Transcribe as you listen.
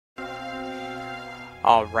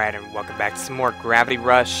Alright, and welcome back to some more Gravity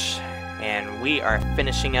Rush, and we are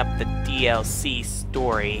finishing up the DLC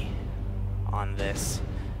story on this.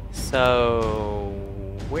 So,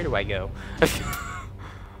 where do I go?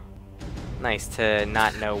 Nice to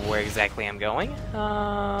not know where exactly I'm going.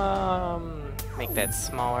 Make that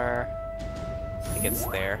smaller. I think it's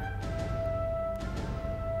there.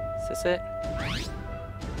 Is this it?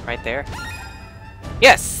 Right there?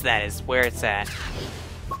 Yes, that is where it's at.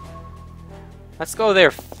 Let's go there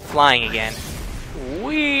flying again.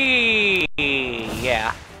 Whee!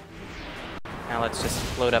 Yeah. Now let's just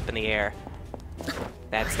float up in the air.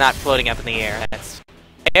 That's not floating up in the air. That's...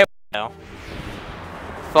 There we go.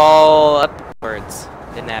 Fall upwards.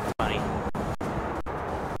 Isn't that funny?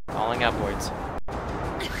 Falling upwards.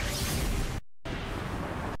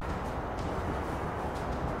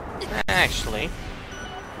 Actually...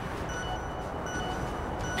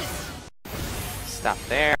 Stop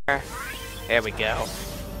there. There we go.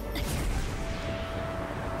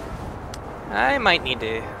 I might need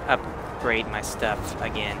to upgrade my stuff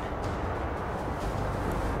again.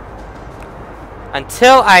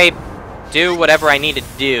 Until I do whatever I need to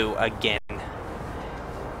do again.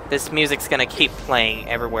 This music's gonna keep playing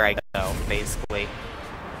everywhere I go, basically.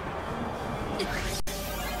 Which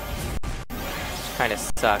kinda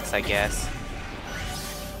sucks, I guess.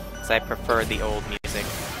 Because I prefer the old music.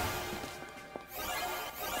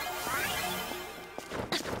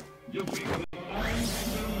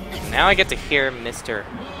 Now I get to hear Mr.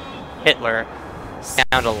 Hitler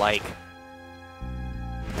sound alike.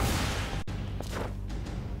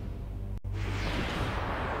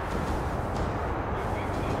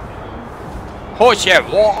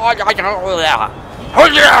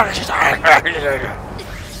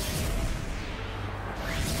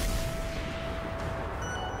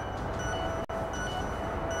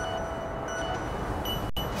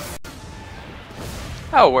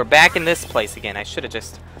 Oh, we're back in this place again. I should have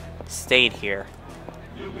just stayed here.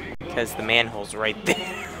 Because the manhole's right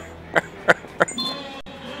there.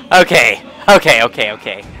 Okay.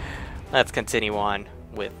 Let's continue on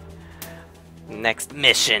with next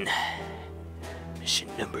mission. Mission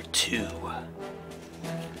number 2.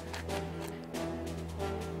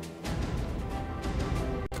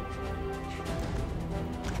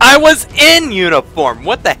 I was in uniform!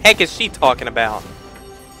 What the heck is she talking about?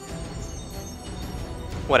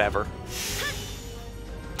 Whatever.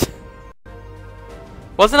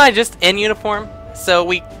 Wasn't I just in uniform? So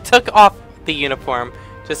we took off the uniform,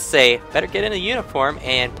 just say, better get in a uniform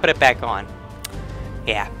and put it back on.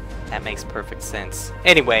 Yeah, that makes perfect sense.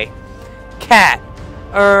 Anyway, Sea-Cat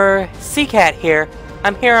here.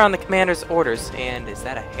 I'm here on the commander's orders, and is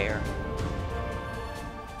that a hair?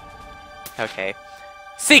 Okay.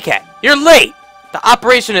 Sea-Cat, you're late! The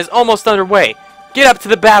operation is almost underway. Get up to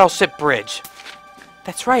the battleship bridge.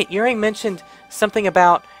 That's right, Yuri mentioned something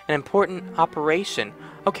about an important operation.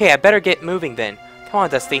 Okay, I better get moving then. Come on,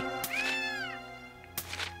 Dusty.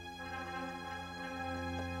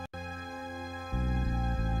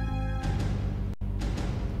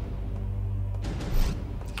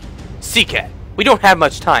 Sea-Cat, we don't have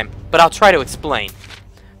much time, but I'll try to explain.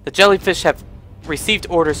 The jellyfish have received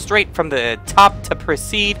orders straight from the top to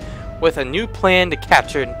proceed with a new plan to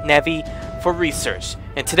capture Nevi for research.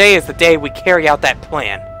 And today is the day we carry out that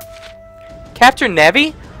plan. Capture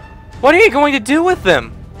Nevi? What are you going to do with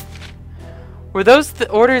them? Were those the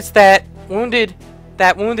orders that wounded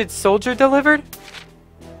soldier delivered?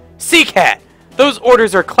 Sea-Cat! Those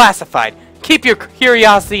orders are classified. Keep your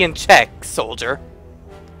curiosity in check, soldier.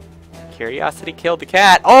 Curiosity killed the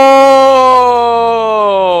cat. Oh!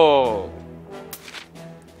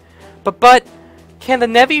 But can the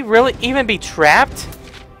Nevi really even be trapped?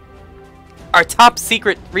 Our top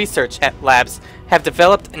secret research labs have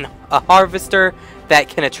developed a harvester that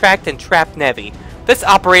can attract and trap Nevi. This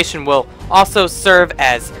operation will also serve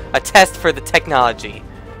as a test for the technology.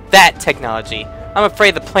 That technology. I'm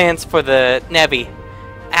afraid the plans for the Nevi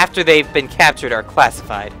after they've been captured are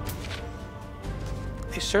classified.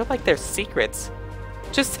 They sure like their secrets.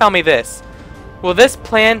 Just tell me this. Will this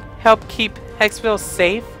plan help keep Hexville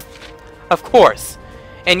safe? Of course.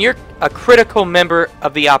 And you're a critical member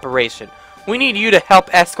of the operation. We need you to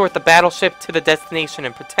help escort the battleship to the destination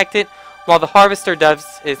and protect it while the harvester does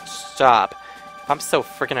its job. If I'm so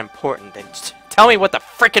freaking important, then tell me what the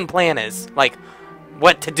freaking plan is. Like,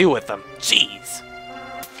 what to do with them. Jeez.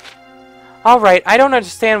 Alright, I don't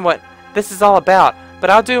understand what this is all about, but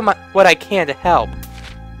I'll do what I can to help.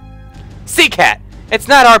 Sea-Cat! It's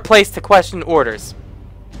not our place to question orders.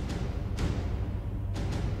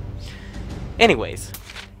 Anyways,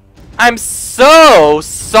 I'm so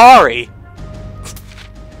sorry.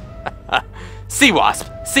 Sea Wasp,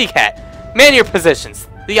 Sea Cat, man your positions.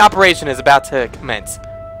 The operation is about to commence.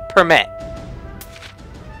 Permit.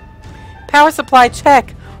 Power supply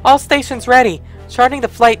check. All stations ready. Charting the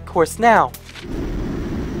flight course now.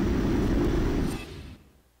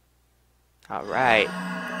 Alright.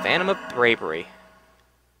 Phantom of Bravery.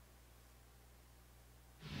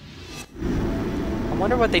 I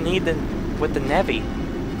wonder what they need with the Navy.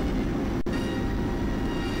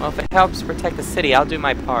 Well, if it helps protect the city, I'll do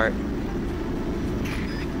my part.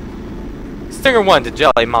 Stinger 1 to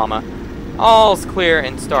Jelly Mama. All's clear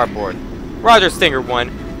in starboard. Roger, Stinger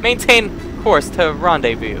 1. Maintain course to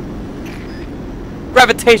rendezvous.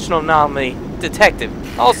 Gravitational anomaly detected.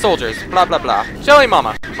 All soldiers, blah blah blah. Jelly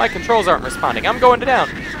Mama, my controls aren't responding. I'm going down.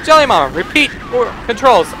 Jelly Mama, repeat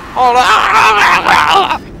controls. All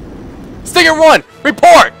Stinger 1,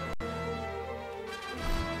 report!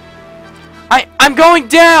 I'm going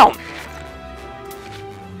down!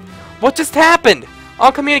 What just happened?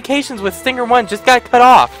 All communications with Stinger 1 just got cut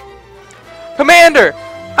off. Commander!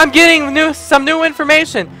 I'm getting some new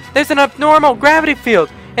information. There's an abnormal gravity field,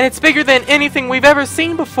 and it's bigger than anything we've ever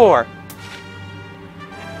seen before.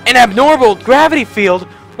 An abnormal gravity field?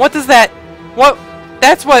 What does that... What...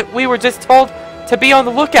 That's what we were just told to be on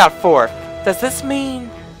the lookout for. Does this mean...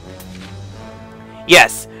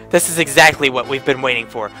 Yes, this is exactly what we've been waiting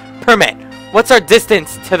for. Permit, what's our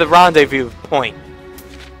distance to the rendezvous point?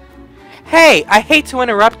 Hey, I hate to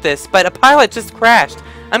interrupt this, but a pilot just crashed.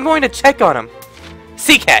 I'm going to check on him.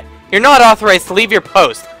 Seacat, you're not authorized to leave your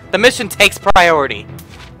post. The mission takes priority.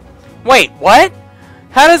 Wait, what?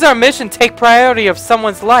 How does our mission take priority of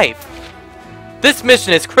someone's life? This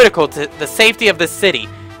mission is critical to the safety of the city.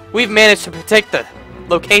 We've managed to protect the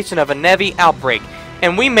location of a Navy outbreak,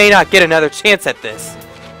 and we may not get another chance at this.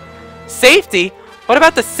 Safety? What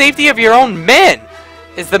about the safety of your own men?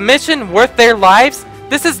 Is the mission worth their lives?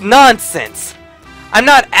 This is nonsense. I'm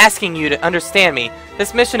not asking you to understand me.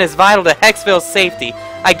 This mission is vital to Hexville's safety.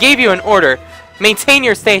 I gave you an order. Maintain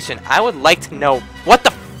your station. I would like to know what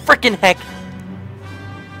the frickin' heck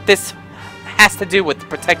this has to do with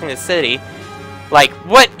protecting the city. Like,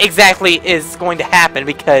 what exactly is going to happen?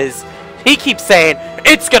 Because he keeps saying,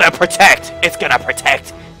 it's gonna protect, it's gonna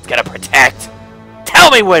protect, it's gonna protect.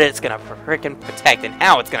 Tell me what it's gonna frickin' protect and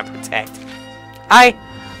how it's gonna protect.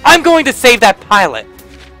 I'm going to save that pilot.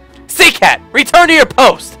 Seacat, return to your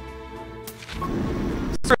post!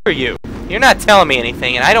 Screw you. You're not telling me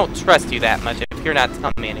anything, and I don't trust you that much if you're not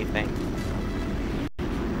telling me anything.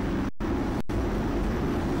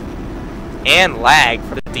 And lag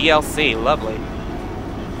for the DLC. Lovely.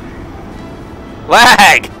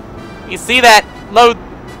 Lag! You see that load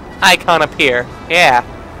icon up here? Yeah.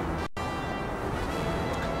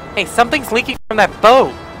 Hey, something's leaking from that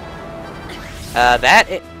boat.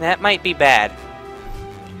 That might be bad.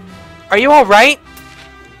 Are you alright?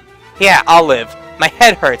 Yeah, I'll live. My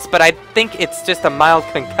head hurts, but I think it's just a mild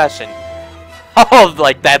concussion. Oh,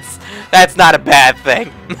 like that's not a bad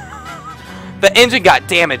thing. The engine got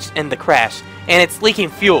damaged in the crash, and it's leaking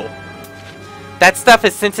fuel. That stuff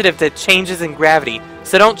is sensitive to changes in gravity,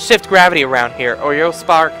 so don't shift gravity around here, or you'll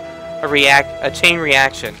spark a chain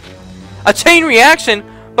reaction. A chain reaction?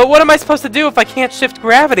 But what am I supposed to do if I can't shift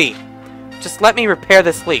gravity? Just let me repair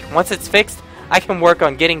this leak. Once it's fixed, I can work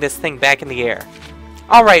on getting this thing back in the air.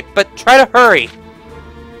 Alright, but try to hurry.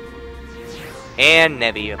 And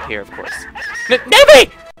Nevi up here, of course. Nevi!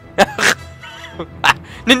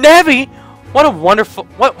 Nevi! What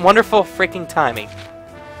wonderful freaking timing.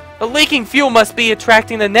 The leaking fuel must be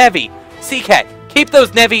attracting the Nevi. Seacat, keep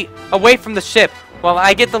those Nevi away from the ship while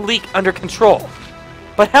I get the leak under control.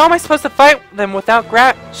 But how am I supposed to fight them without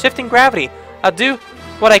shifting gravity? I'll do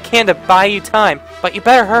what I can to buy you time, but you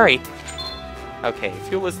better hurry. Okay,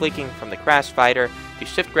 fuel is leaking from the crash fighter. If you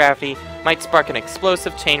shift gravity, might spark an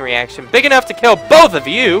explosive chain reaction big enough to kill both of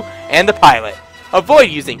you and the pilot. Avoid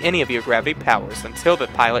using any of your gravity powers until the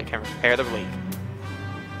pilot can repair the leak.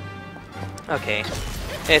 Okay,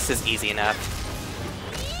 this is easy enough.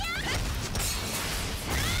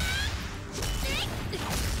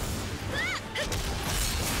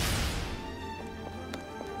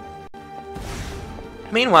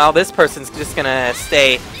 Meanwhile, this person's just gonna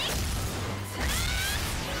stay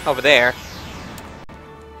over there.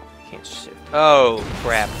 Can't shift. Oh,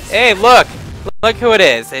 crap. Hey, look! Look who it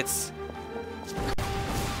is. It's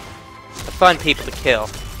the fun people to kill.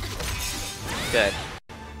 Good.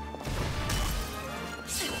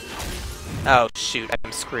 Oh, shoot.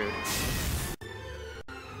 I'm screwed.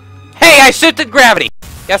 Hey, I shifted gravity!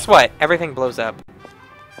 Guess what? Everything blows up.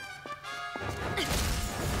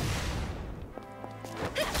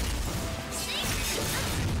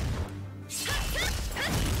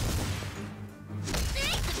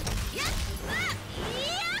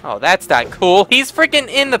 Oh, that's not cool. He's freaking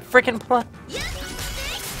in the freaking pl-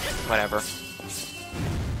 Whatever.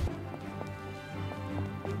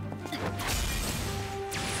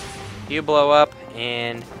 You blow up,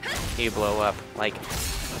 and you blow up. Like,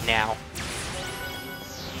 now.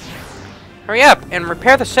 Hurry up and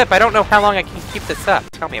repair the ship. I don't know how long I can keep this up.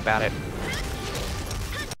 Tell me about it.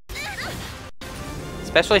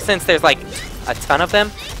 Especially since there's like a ton of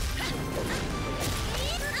them.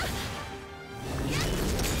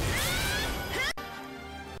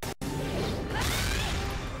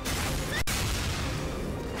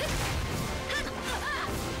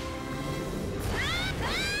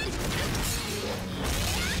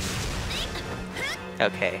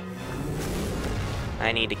 Okay.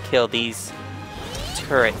 I need to kill these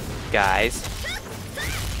turret guys.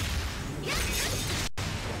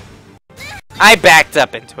 I backed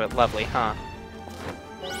up into it. Lovely, huh?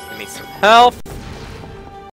 Give me some health.